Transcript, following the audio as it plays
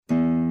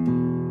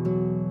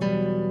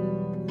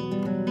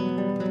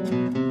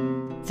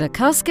The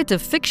Casket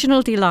of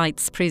Fictional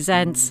Delights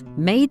presents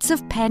Maids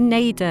of Pen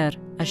Nader,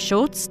 a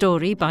short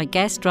story by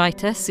guest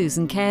writer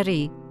Susan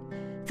Carey.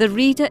 The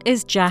reader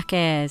is Jack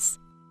Ayres.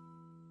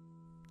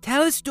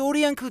 Tell a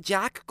story, Uncle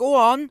Jack. Go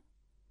on.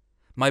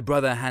 My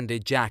brother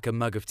handed Jack a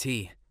mug of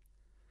tea.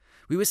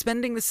 We were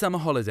spending the summer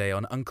holiday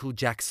on Uncle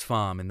Jack's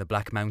farm in the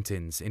Black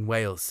Mountains in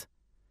Wales.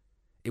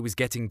 It was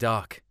getting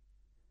dark.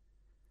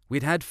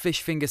 We'd had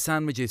fish finger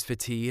sandwiches for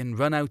tea and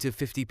run out of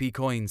 50p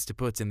coins to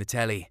put in the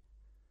telly.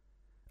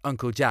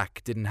 Uncle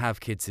Jack didn't have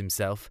kids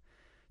himself,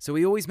 so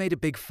he always made a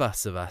big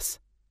fuss of us.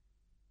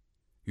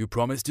 "You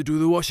promised to do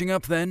the washing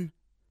up then?"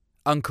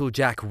 Uncle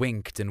Jack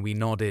winked and we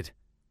nodded.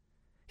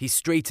 He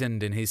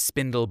straightened in his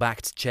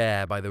spindle-backed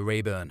chair by the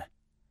Rayburn.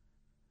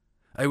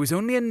 "I was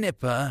only a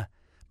nipper,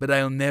 but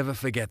I'll never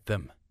forget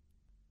them.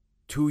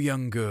 2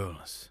 young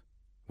girls.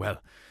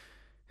 Well,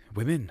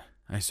 women,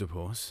 I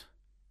suppose.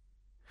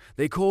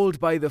 They called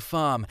by the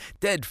farm.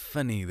 Dead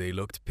funny they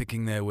looked,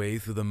 picking their way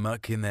through the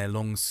muck in their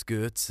long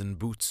skirts and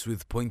boots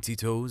with pointy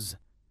toes."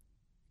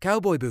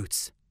 "Cowboy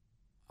boots?"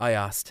 I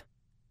asked.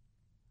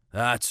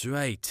 "That's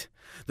right.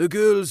 The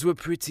girls were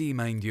pretty,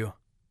 mind you.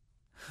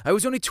 I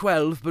was only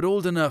 12, but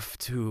old enough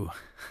to...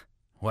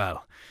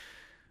 well,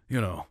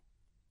 you know."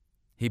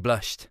 He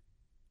blushed.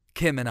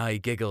 Kim and I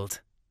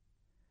giggled.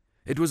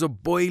 It was a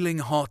boiling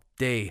hot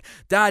day.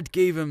 Dad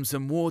gave 'em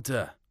some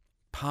water.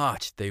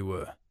 Parched they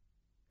were.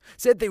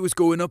 Said they was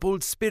going up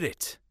Old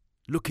Spirit,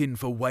 looking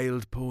for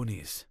wild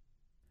ponies.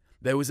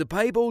 There was a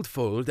piebald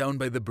foal down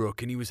by the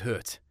brook and he was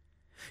hurt.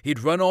 He'd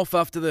run off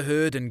after the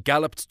herd and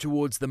galloped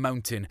towards the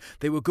mountain.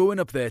 They were going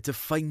up there to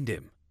find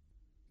him.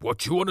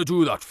 "What you want to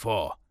do that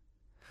for?"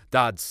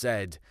 Dad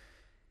said.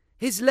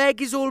 "His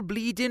leg is all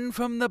bleeding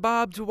from the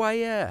barbed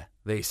wire,"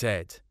 they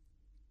said.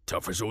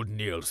 "Tough as old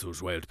nails,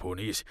 those wild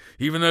ponies,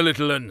 even the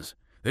little uns.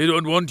 They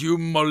don't want you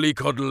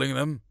mollycoddling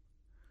them.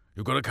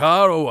 You got a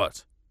car or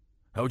what?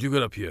 How'd you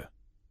get up here?"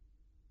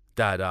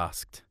 Dad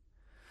asked.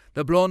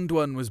 The blonde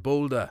one was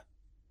bolder.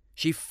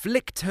 She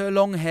flicked her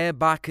long hair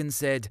back and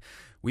said,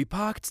 "We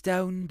parked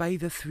down by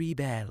the 3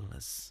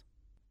 Bells."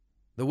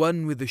 The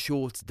one with the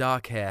short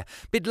dark hair,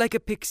 bit like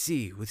a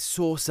pixie with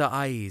saucer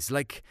eyes,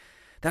 like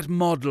that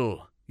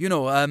model, you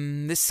know,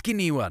 the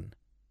skinny one.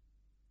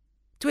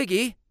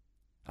 "Twiggy?"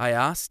 I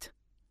asked.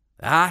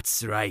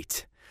 "That's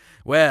right.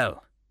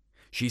 Well,"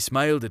 she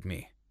smiled at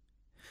me.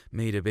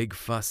 Made a big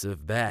fuss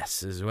of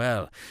Bess as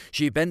well.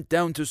 She bent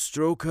down to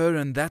stroke her,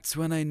 and that's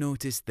when I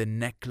noticed the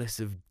necklace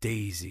of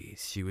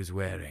daisies she was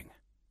wearing.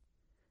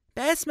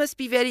 "Bess must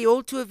be very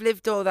old to have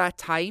lived all that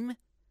time."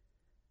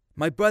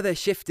 My brother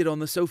shifted on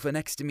the sofa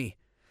next to me,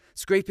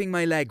 scraping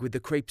my leg with the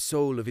crepe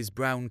sole of his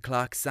brown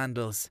Clark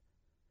sandals.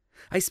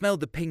 I smelled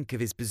the pink of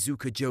his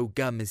Bazooka Joe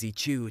gum as he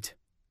chewed.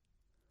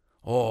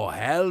 "Oh,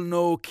 hell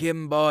no,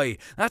 Kim boy.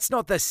 That's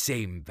not the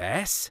same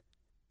Bess.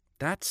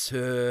 That's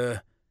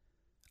her..."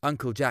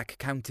 Uncle Jack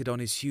counted on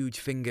his huge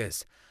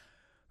fingers.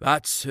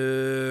 "That's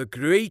her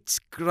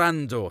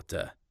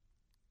great-granddaughter."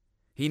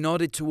 He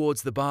nodded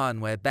towards the barn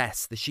where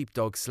Bess, the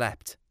sheepdog,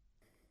 slept.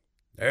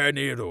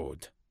 "Any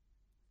road,"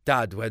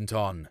 Dad went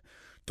on.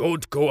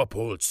 "Don't go up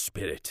Old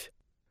Spirit.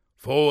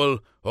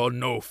 Foal or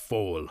no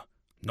foal.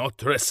 Not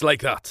dressed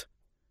like that.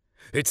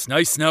 It's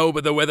nice now,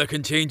 but the weather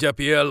can change up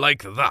here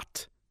like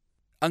that."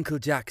 Uncle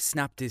Jack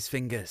snapped his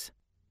fingers.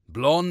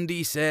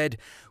 Blondie said,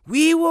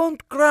 "We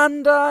won't,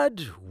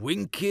 Grandad,"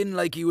 winking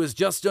like he was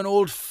just an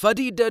old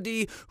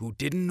fuddy-duddy who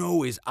didn't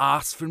know his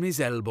arse from his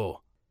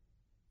elbow.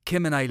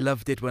 Kim and I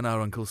loved it when our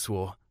uncle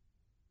swore.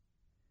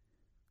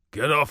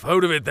 "Get off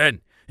out of it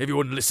then, if you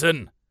wouldn't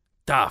listen,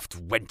 daft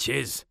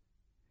wenches,"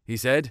 he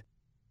said.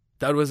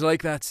 Dad was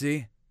like that,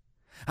 see?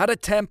 Had a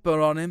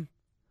temper on him.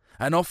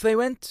 And off they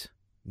went,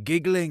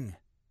 giggling.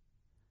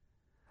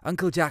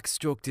 Uncle Jack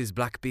stroked his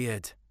black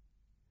beard.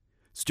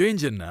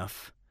 Strange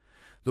enough,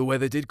 the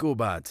weather did go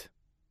bad.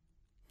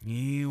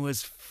 He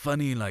was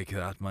funny like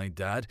that, my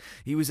dad.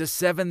 He was a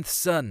 7th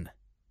son.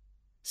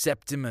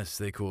 Septimus,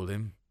 they called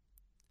him.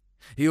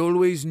 He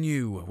always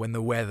knew when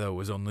the weather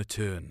was on the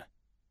turn.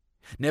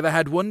 Never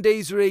had one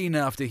day's rain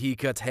after he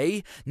cut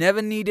hay,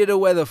 never needed a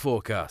weather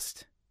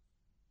forecast.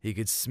 He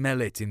could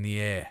smell it in the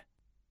air.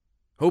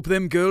 "Hope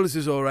them girls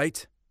is all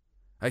right,"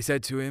 I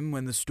said to him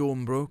when the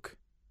storm broke.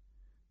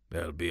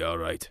 "They'll be all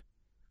right.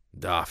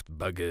 Daft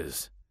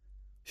buggers."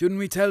 "Shouldn't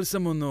we tell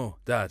someone though,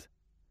 Dad?"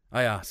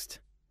 I asked.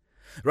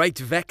 Right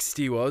vexed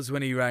he was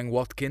when he rang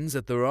Watkins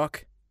at the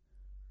Rock.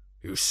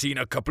 "You seen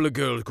a couple of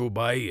girls go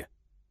by?"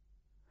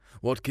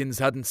 Watkins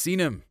hadn't seen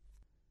him.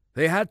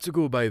 They had to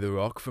go by the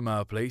Rock from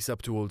our place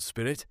up to Old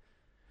Spirit.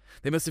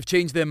 They must have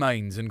changed their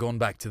minds and gone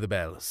back to the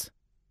Bells.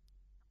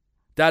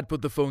 Dad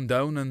put the phone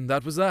down and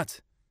that was that.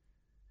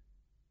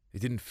 It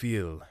didn't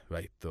feel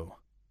right though.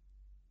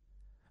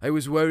 I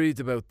was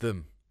worried about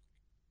them.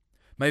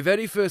 My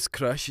very first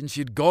crush, and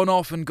she'd gone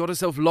off and got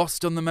herself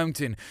lost on the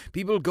mountain.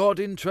 People got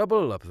in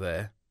trouble up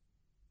there.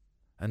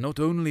 And not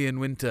only in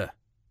winter.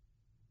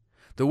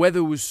 The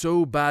weather was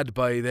so bad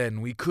by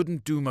then, we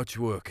couldn't do much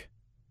work.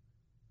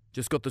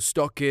 Just got the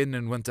stock in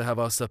and went to have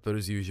our supper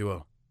as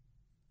usual.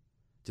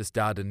 Just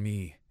Dad and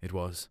me it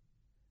was.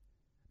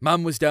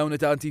 Mum was down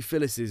at Auntie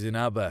Phyllis's in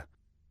Aber.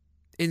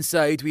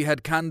 Inside we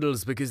had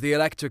candles because the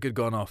electric had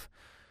gone off.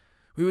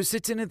 We were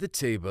sitting at the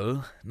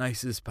table,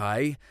 nice as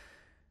pie,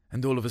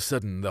 and all of a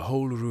sudden the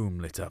whole room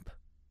lit up.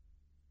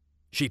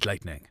 Sheet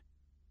lightning.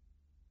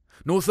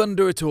 No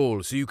thunder at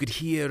all, so you could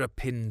hear a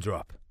pin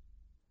drop.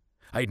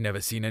 I'd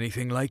never seen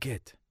anything like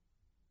it.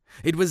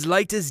 It was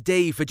light as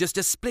day for just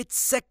a split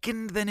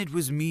second, then it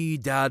was me,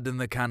 Dad, and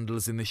the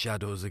candles in the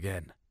shadows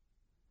again.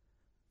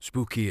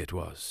 Spooky it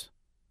was.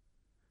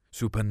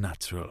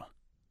 Supernatural.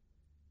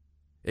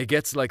 It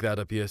gets like that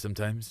up here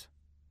sometimes.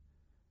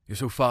 You're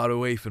so far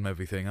away from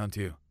everything, aren't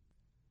you?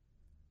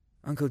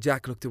 Uncle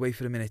Jack looked away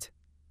for a minute,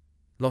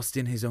 lost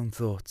in his own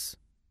thoughts.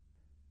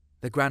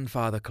 The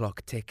grandfather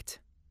clock ticked.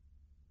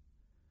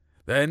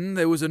 Then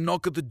there was a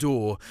knock at the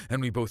door,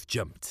 and we both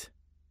jumped.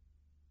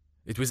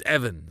 It was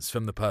Evans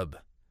from the pub.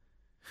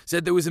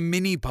 Said there was a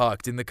Mini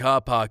parked in the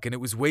car park, and it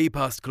was way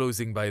past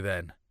closing by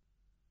then.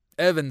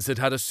 Evans had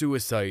had a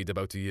suicide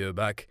about a year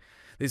back.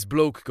 This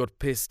bloke got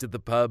pissed at the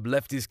pub,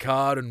 left his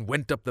car, and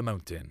went up the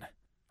mountain.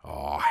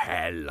 "Oh,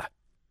 hell,"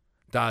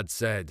 Dad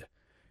said.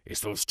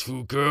 "It's those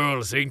two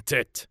girls, ain't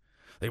it?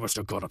 They must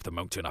have gone up the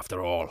mountain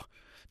after all.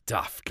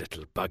 Daft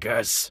little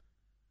buggers."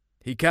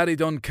 He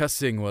carried on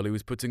cussing while he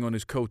was putting on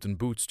his coat and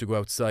boots to go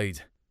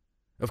outside.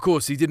 Of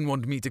course, he didn't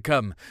want me to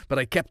come, but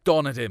I kept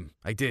on at him.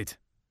 I did.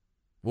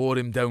 Wore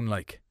him down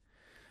like.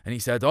 And he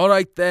said, "All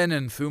right then,"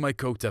 and threw my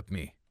coat up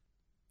me.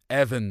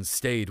 Evans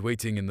stayed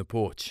waiting in the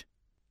porch.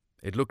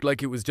 It looked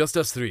like it was just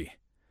us three.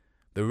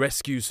 The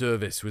rescue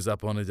service was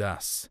up on its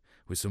ass,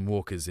 with some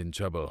walkers in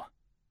trouble.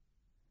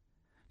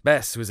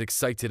 Bess was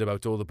excited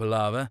about all the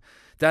palaver.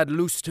 Dad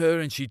loosed her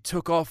and she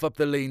took off up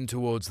the lane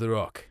towards the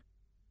rock.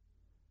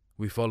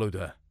 We followed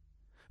her.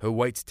 Her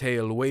white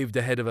tail waved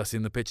ahead of us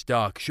in the pitch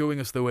dark, showing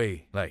us the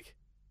way, like.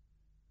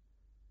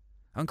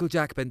 Uncle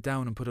Jack bent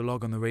down and put a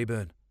log on the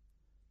Rayburn.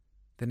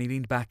 Then he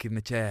leaned back in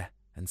the chair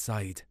and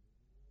sighed.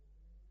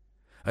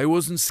 I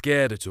wasn't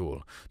scared at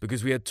all,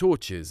 because we had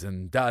torches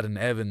and Dad and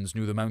Evans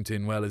knew the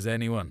mountain well as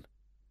anyone.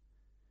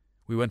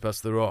 We went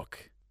past the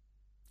rock.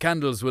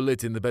 Candles were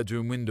lit in the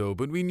bedroom window,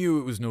 but we knew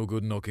it was no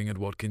good knocking at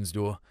Watkins'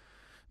 door.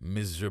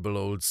 Miserable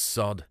old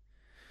sod.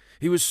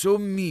 He was so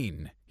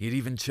mean, he'd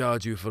even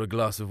charge you for a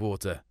glass of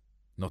water.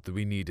 Not that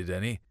we needed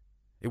any.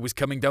 It was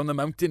coming down the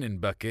mountain in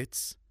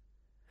buckets.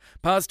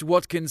 Past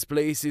Watkins'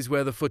 place is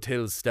where the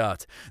foothills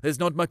start. There's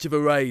not much of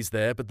a rise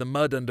there, but the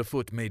mud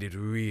underfoot made it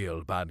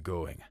real bad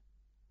going.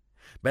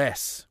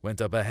 Bess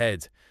went up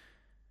ahead.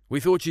 We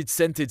thought she'd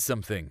scented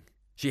something.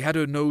 She had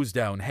her nose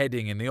down,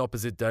 heading in the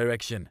opposite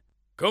direction.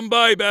 "Come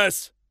by,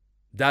 Bess!"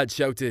 Dad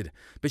shouted,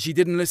 but she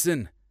didn't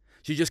listen.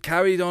 She just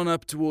carried on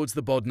up towards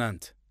the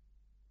Bodnant.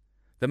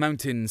 The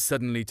mountain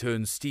suddenly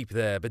turned steep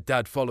there, but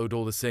Dad followed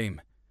all the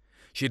same.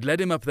 She'd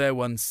led him up there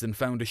once and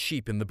found a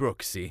sheep in the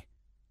brook, see?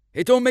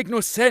 "It don't make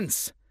no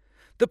sense.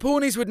 The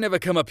ponies would never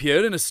come up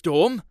here in a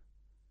storm,"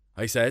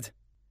 I said.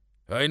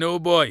 "I know,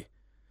 boy,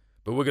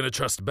 but we're going to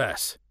trust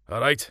Bess,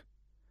 all right?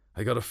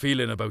 I got a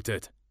feeling about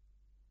it."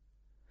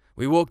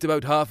 We walked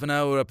about half an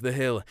hour up the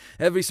hill.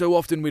 Every so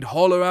often we'd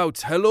holler out,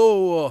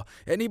 "Hello," or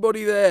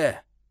 "Anybody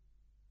there?"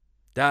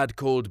 Dad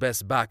called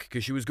Bess back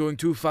because she was going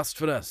too fast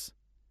for us.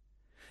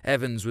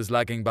 Evans was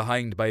lagging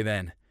behind by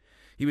then.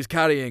 He was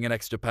carrying an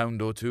extra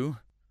pound or two.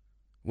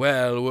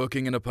 Well,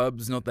 working in a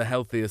pub's not the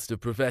healthiest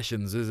of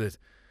professions, is it?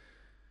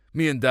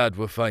 Me and Dad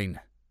were fine.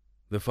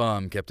 The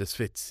farm kept us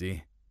fit,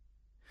 see?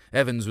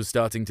 Evans was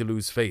starting to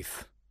lose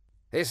faith.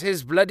 "This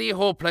is bloody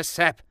hopeless,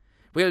 Sep.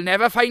 We'll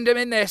never find him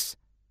in this."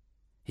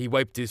 He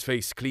wiped his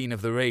face clean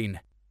of the rain.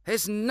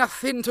 "There's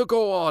nothing to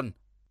go on."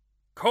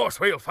 "Course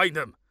we'll find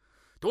him.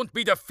 Don't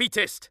be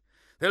defeatist.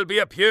 They'll be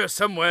up here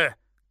somewhere.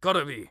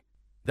 Gotta be."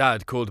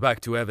 Dad called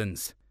back to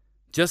Evans.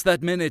 Just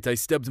that minute I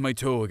stubbed my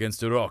toe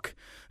against a rock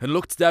and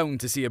looked down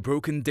to see a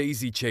broken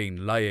daisy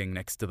chain lying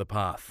next to the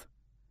path.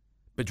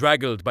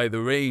 Bedraggled by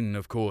the rain,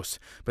 of course,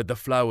 but the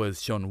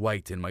flowers shone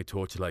white in my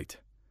torchlight.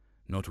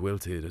 Not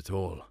wilted at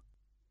all.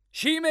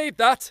 "She made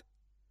that!"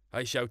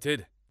 I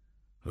shouted.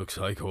 "Looks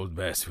like old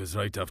Bess was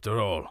right after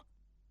all,"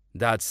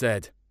 Dad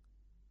said.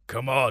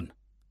 "Come on,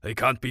 they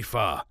can't be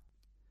far."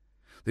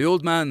 The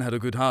old man had a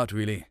good heart,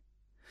 really.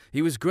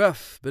 He was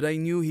gruff, but I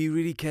knew he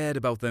really cared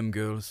about them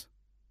girls.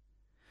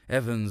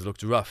 Evans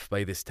looked rough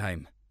by this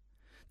time.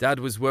 Dad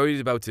was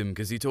worried about him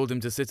because he told him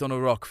to sit on a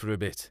rock for a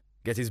bit,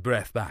 get his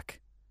breath back.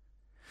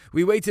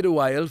 We waited a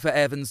while for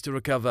Evans to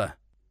recover.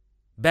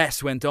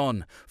 Bess went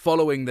on,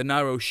 following the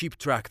narrow sheep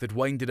track that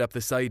winded up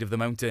the side of the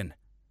mountain.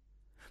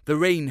 The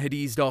rain had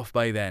eased off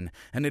by then,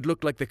 and it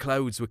looked like the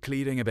clouds were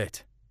clearing a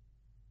bit.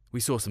 We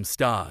saw some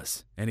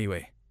stars,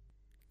 anyway.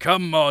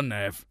 "Come on,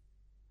 Ev,"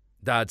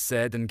 Dad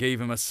said and gave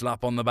him a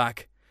slap on the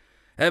back.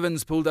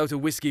 Evans pulled out a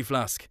whiskey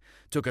flask,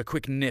 took a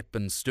quick nip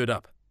and stood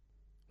up.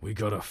 "We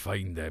gotta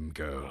find them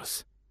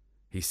girls,"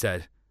 he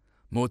said,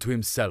 more to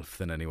himself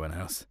than anyone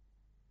else.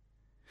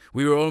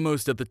 We were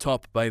almost at the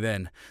top by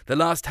then. The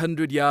last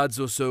 100 yards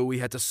or so we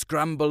had to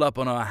scramble up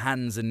on our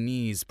hands and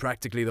knees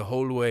practically the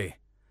whole way.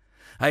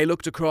 I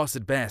looked across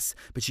at Bess,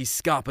 but she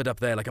scarpered up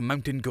there like a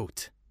mountain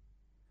goat.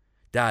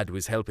 Dad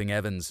was helping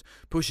Evans,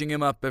 pushing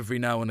him up every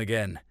now and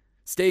again,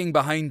 staying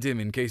behind him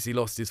in case he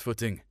lost his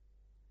footing.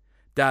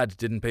 Dad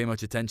didn't pay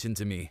much attention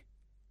to me.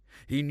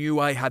 He knew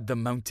I had the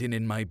mountain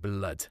in my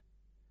blood.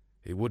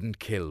 It wouldn't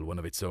kill one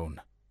of its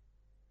own.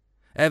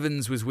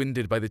 Evans was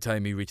winded by the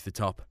time he reached the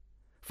top,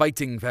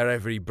 fighting for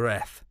every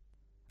breath.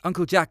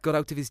 Uncle Jack got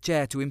out of his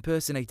chair to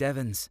impersonate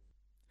Evans.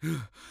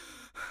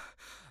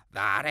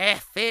 That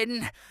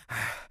effing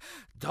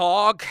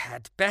dog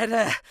had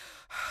better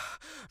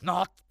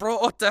not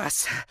brought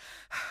us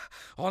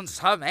on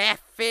some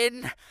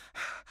effing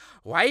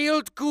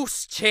wild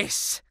goose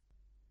chase.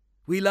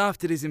 We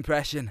laughed at his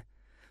impression.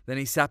 Then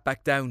he sat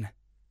back down.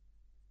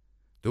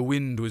 The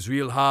wind was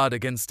real hard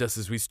against us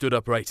as we stood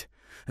upright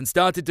and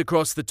started to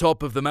cross the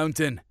top of the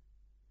mountain.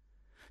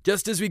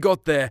 Just as we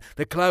got there,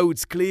 the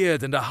clouds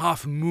cleared and a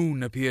half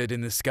moon appeared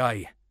in the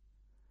sky.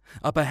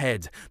 Up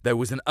ahead, there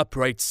was an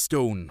upright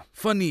stone,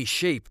 funny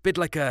shape, bit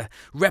like a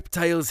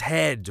reptile's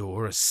head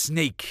or a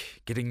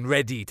snake getting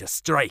ready to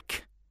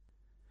strike.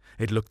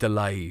 It looked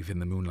alive in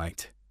the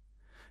moonlight,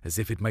 as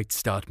if it might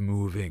start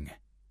moving.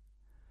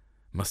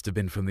 Must have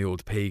been from the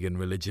old pagan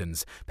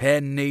religions.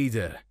 Pen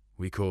Nader,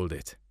 we called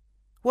it.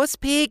 "What's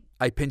pig?"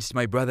 I pinched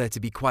my brother to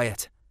be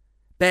quiet.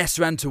 Bess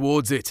ran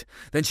towards it.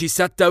 Then she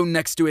sat down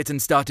next to it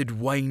and started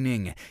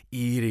whining,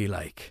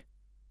 eerie-like.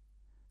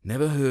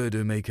 Never heard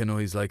her make a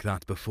noise like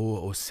that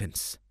before or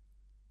since.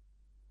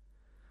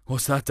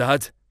 "What's that,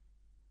 Dad?"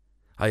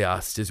 I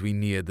asked as we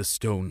neared the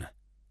stone.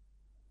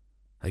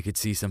 I could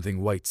see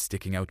something white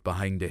sticking out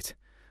behind it.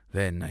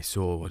 Then I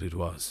saw what it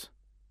was.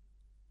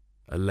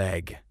 A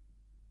leg.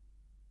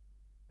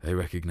 I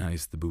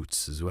recognized the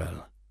boots as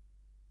well.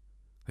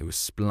 They were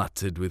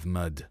splattered with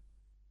mud.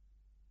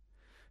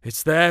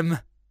 "It's them,"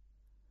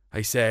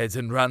 I said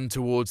and ran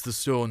towards the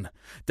stone.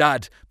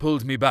 Dad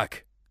pulled me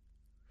back.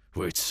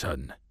 "Wait,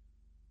 son."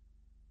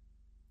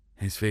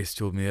 His face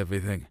told me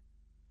everything.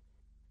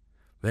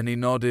 Then he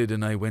nodded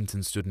and I went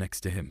and stood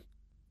next to him.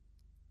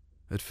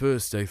 At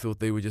first I thought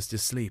they were just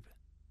asleep.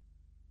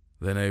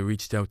 Then I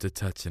reached out to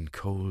touch and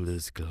cold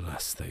as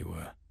glass they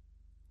were.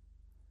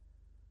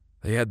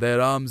 They had their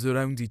arms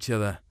around each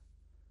other,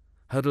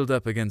 huddled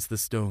up against the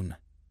stone.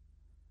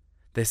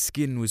 Their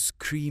skin was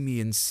creamy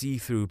and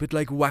see-through, bit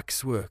like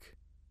waxwork.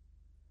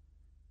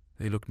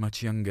 They looked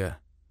much younger,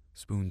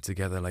 spooned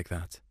together like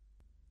that.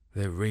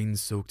 Their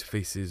rain-soaked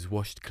faces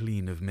washed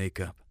clean of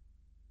makeup.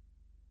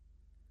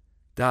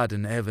 Dad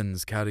and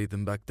Evans carried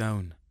them back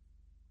down.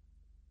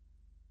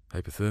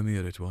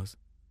 Hypothermia it was.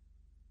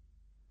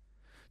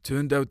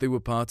 Turned out they were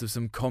part of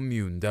some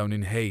commune down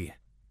in Hay.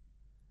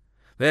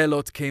 Their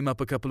lot came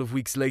up a couple of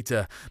weeks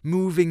later,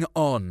 moving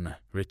on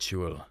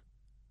ritual.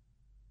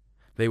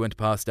 They went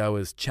past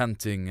ours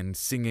chanting and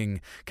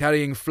singing,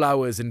 carrying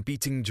flowers and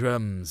beating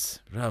drums.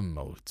 Rum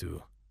old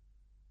too.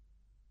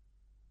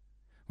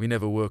 We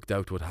never worked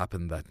out what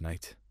happened that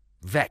night.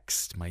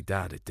 Vexed my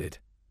dad it did.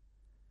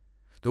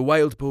 The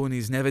wild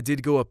ponies never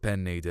did go up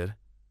Pen Nader.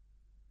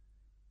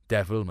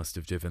 Devil must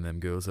have driven them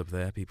girls up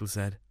there, people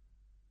said.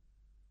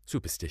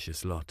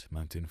 Superstitious lot,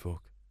 mountain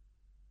folk.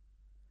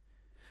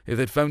 If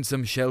they'd found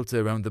some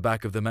shelter round the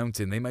back of the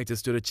mountain, they might have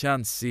stood a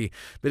chance, see,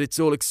 but it's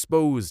all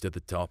exposed at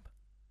the top.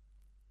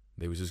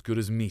 They was as good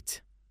as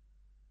meat.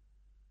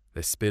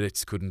 Their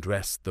spirits couldn't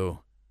rest,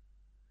 though.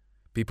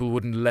 People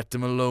wouldn't let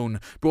them alone,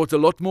 brought a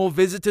lot more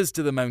visitors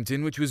to the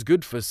mountain, which was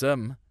good for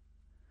some.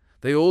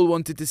 They all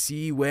wanted to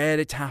see where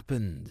it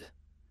happened.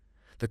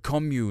 The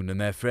commune and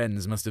their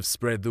friends must have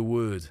spread the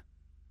word.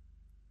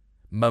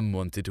 Mum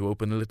wanted to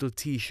open a little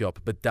tea shop,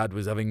 but Dad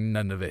was having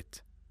none of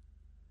it.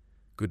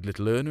 Good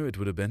little earner it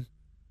would have been.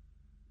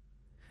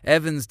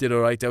 Evans did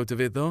all right out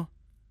of it, though.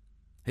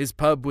 His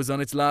pub was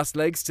on its last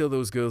legs till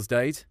those girls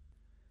died.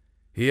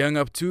 He hung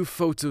up 2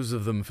 photos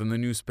of them from the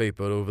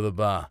newspaper over the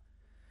bar.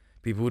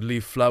 People would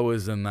leave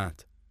flowers and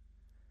that.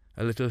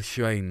 A little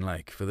shrine,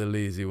 like, for the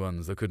lazy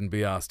ones that couldn't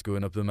be asked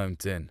going up the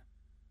mountain.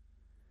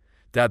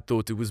 Dad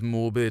thought it was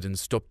morbid and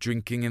stopped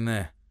drinking in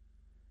there.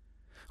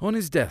 On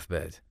his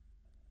deathbed,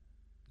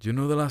 do you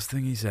know the last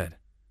thing he said?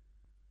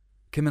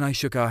 Kim and I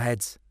shook our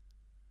heads.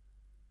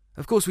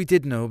 Of course we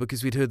did know,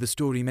 because we'd heard the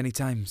story many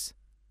times.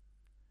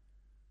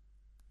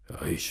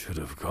 "I should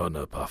have gone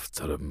up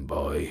after him,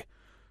 boy.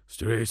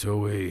 Straight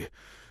away.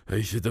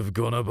 I should have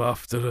gone up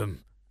after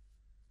him."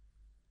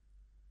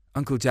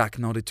 Uncle Jack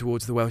nodded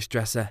towards the Welsh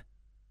dresser.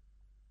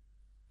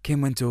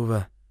 Kim went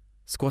over,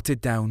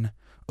 squatted down,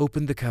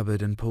 opened the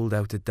cupboard and pulled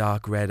out a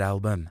dark red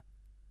album.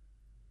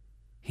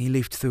 He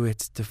leafed through it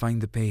to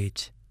find the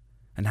page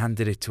and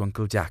handed it to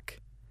Uncle Jack,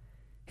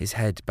 his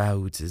head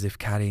bowed as if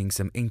carrying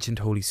some ancient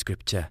holy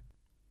scripture.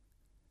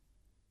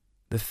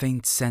 The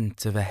faint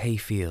scent of a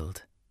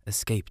hayfield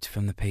escaped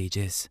from the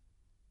pages.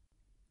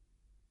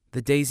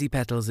 The daisy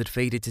petals had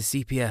faded to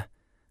sepia,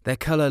 their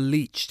colour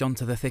leached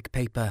onto the thick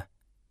paper.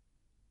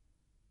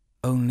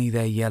 Only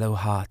their yellow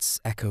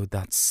hearts echoed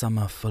that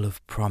summer full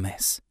of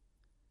promise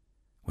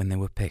when they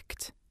were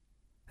picked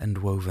and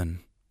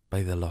woven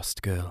by the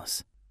lost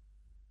girls.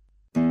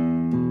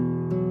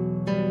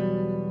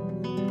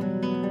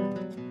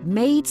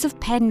 Maids of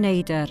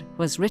Pennader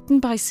was written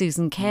by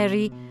Susan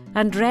Carey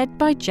and read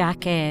by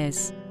Jack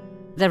Ayres.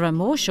 There are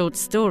more short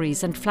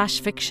stories and flash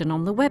fiction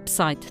on the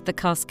website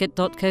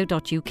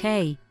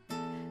thecasket.co.uk.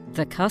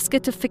 The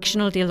Casket of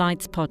Fictional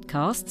Delights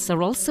podcasts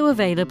are also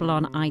available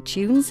on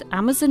iTunes,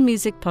 Amazon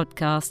Music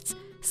Podcasts,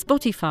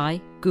 Spotify,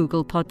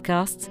 Google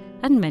Podcasts,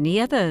 and many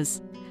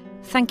others.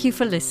 Thank you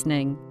for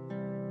listening.